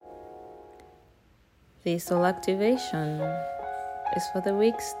The soul activation is for the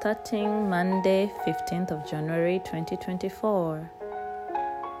week starting Monday, 15th of January 2024.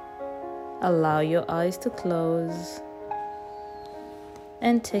 Allow your eyes to close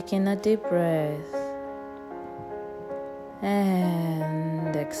and take in a deep breath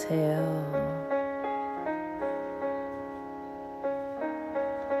and exhale.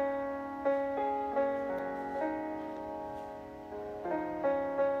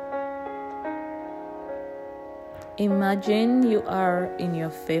 Imagine you are in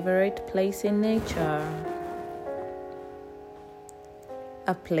your favorite place in nature,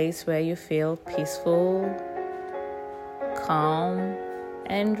 a place where you feel peaceful, calm,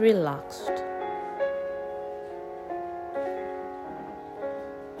 and relaxed.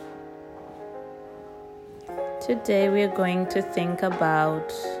 Today we are going to think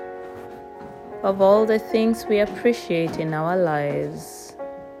about of all the things we appreciate in our lives.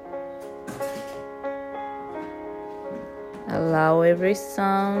 Allow every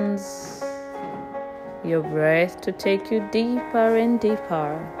sound, your breath to take you deeper and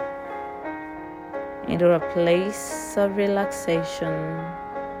deeper into a place of relaxation.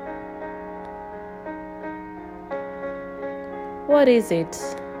 What is it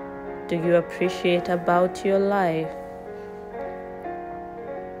do you appreciate about your life?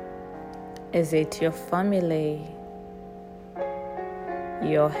 Is it your family,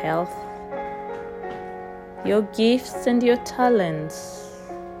 your health, your gifts and your talents?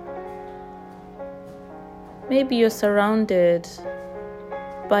 Maybe you're surrounded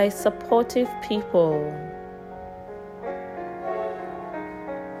by supportive people.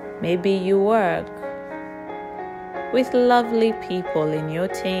 Maybe you work with lovely people in your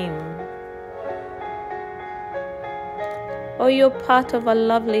team. Or you're part of a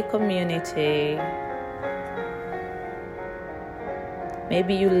lovely community.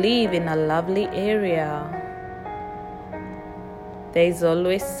 Maybe you live in a lovely area. There is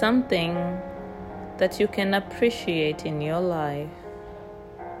always something that you can appreciate in your life.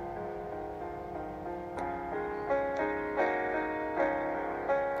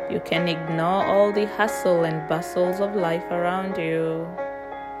 You can ignore all the hustle and bustles of life around you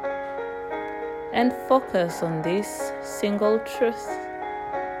and focus on this single truth,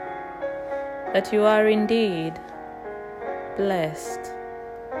 that you are indeed blessed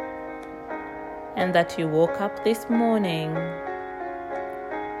and that you woke up this morning.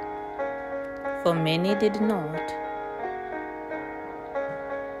 For many did not.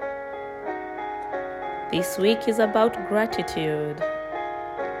 This week is about gratitude.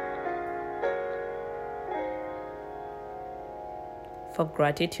 For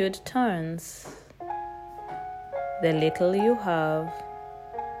gratitude turns the little you have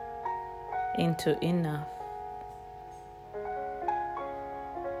into enough.